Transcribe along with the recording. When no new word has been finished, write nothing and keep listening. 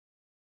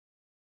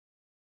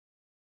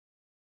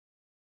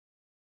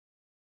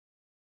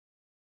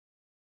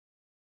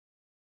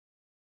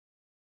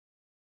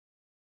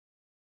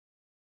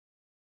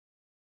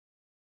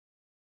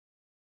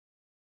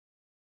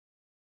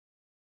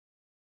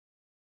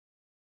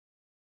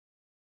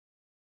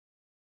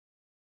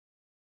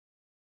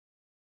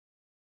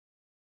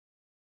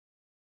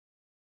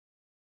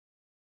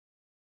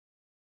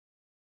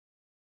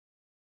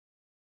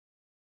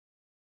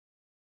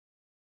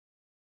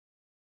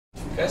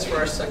Guys, for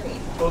our second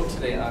quote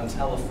today on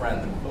Tell a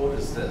Friend, the quote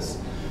is this: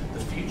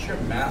 "The future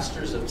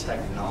masters of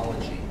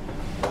technology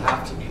will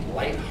have to be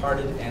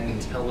lighthearted and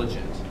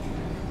intelligent.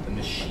 The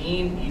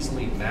machine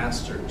easily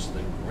masters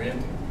the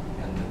grim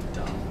and the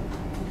dumb."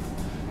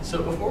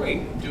 So before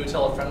we do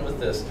Tell a Friend with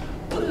this,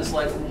 what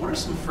are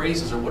some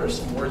phrases or what are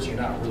some words you're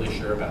not really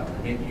sure about? Or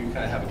maybe you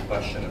kind of have a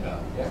question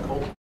about? Yeah,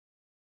 Cole?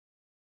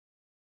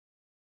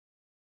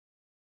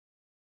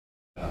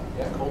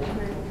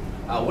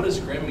 What does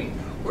grim mean?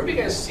 Where have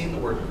you guys seen the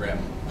word grim?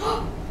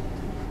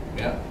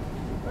 Yeah?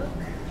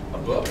 A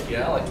book?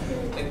 Yeah? Like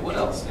what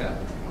else? Yeah?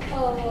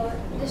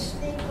 This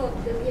thing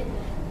called Billion.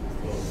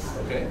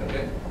 Okay.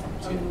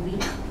 A movie.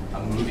 A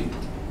movie?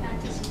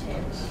 Fantasy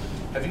tales.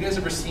 Have you guys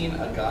ever seen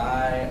a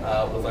guy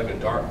with like a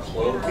dark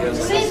cloak? He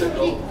has like a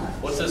sickle.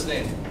 What's his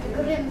name?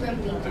 The Grim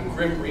Reaper. The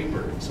Grim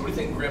Reaper. So what do you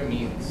think grim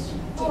means?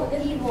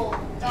 Evil.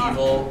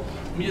 Evil.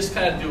 Let me just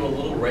kind of do a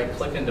little right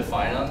click and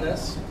define on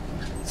this.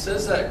 It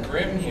says that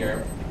grim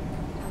here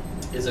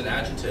is an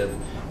adjective.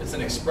 It's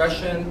an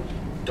expression: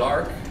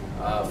 dark,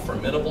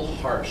 formidable,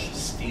 harsh,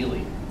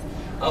 steely.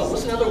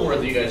 What's another word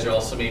that you guys are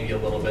also maybe a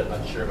little bit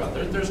unsure about?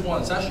 There's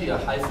one. It's actually a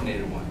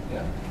hyphenated one.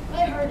 Yeah.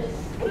 Lighthearted.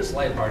 What does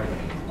lighthearted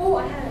mean? Oh,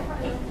 I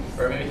had it.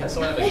 Or maybe has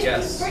someone have a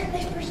guess?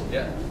 Nice person.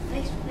 Yeah.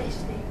 Nice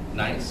thing.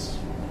 Nice.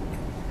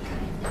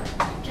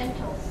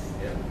 Gentle.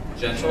 Yeah.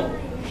 Gentle.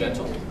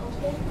 Gentle.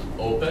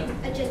 Open.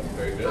 Adjective.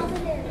 Very good.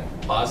 Yeah.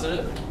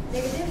 Positive.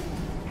 Negative.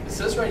 It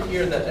says right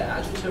here that the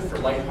adjective for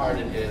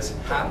lighthearted is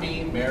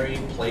happy, merry,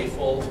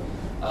 playful,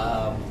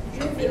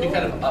 maybe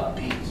kind of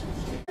upbeat.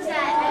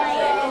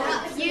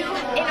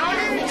 In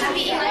order to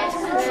be able to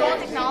control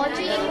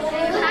technology,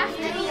 you have to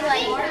be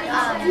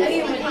intelligent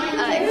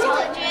and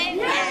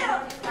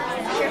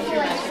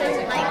cheerful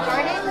and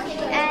lighthearted.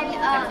 And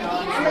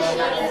the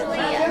machine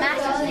easily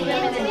masters the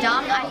grim and the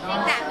dumb. I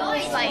think that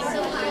means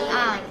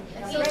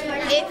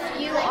if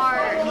you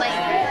are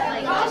not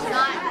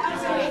intelligent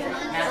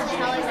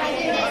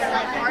and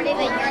lighthearted,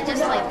 then you're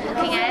just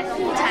looking at it the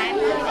whole time,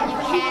 and you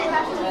can't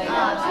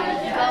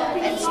go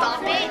and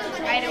stop it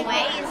right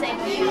away. It's like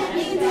you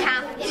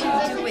have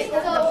to do it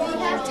the whole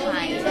time.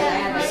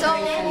 So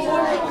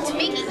to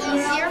make it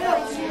easier for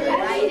you to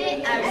write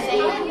it, I would say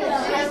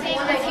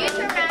the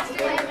future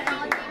master of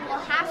technology will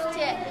have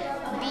to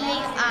be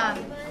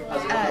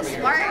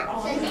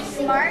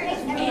smart and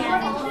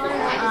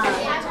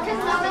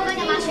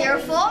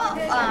cheerful.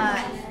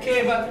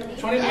 Okay, about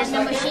 20 minutes.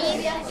 And the machine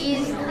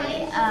easily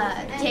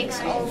takes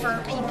over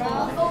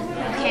people who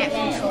can't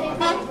control it.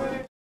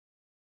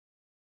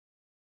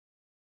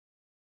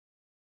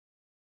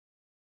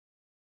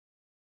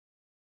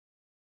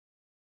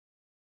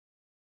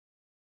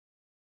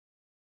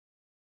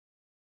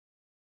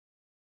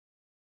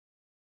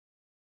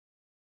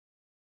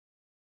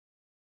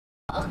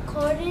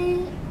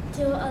 According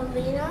to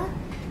Alina,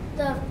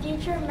 the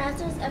future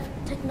masters of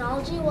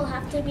technology will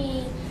have to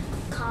be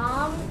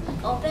calm,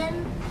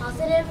 open,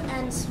 positive,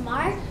 and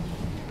smart,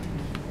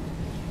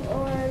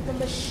 or the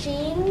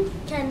machine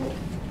can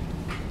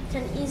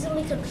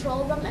easily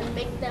control them and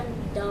make them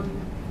dumb.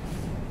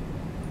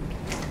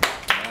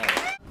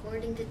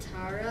 According to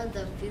Tara,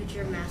 the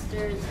future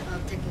masters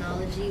of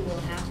technology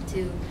will have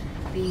to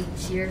be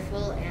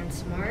cheerful and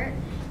smart.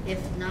 If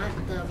not,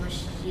 the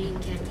machine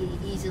can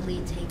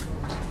easily take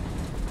over.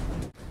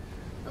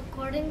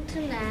 According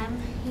to Nam,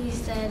 he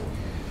said,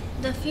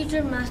 the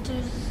future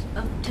masters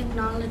of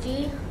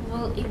technology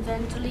will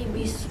eventually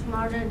be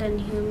smarter than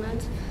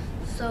humans,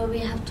 so we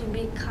have to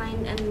be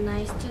kind and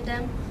nice to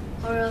them,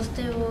 or else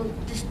they will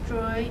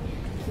destroy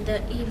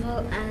the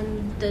evil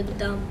and the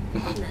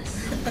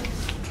dumbness.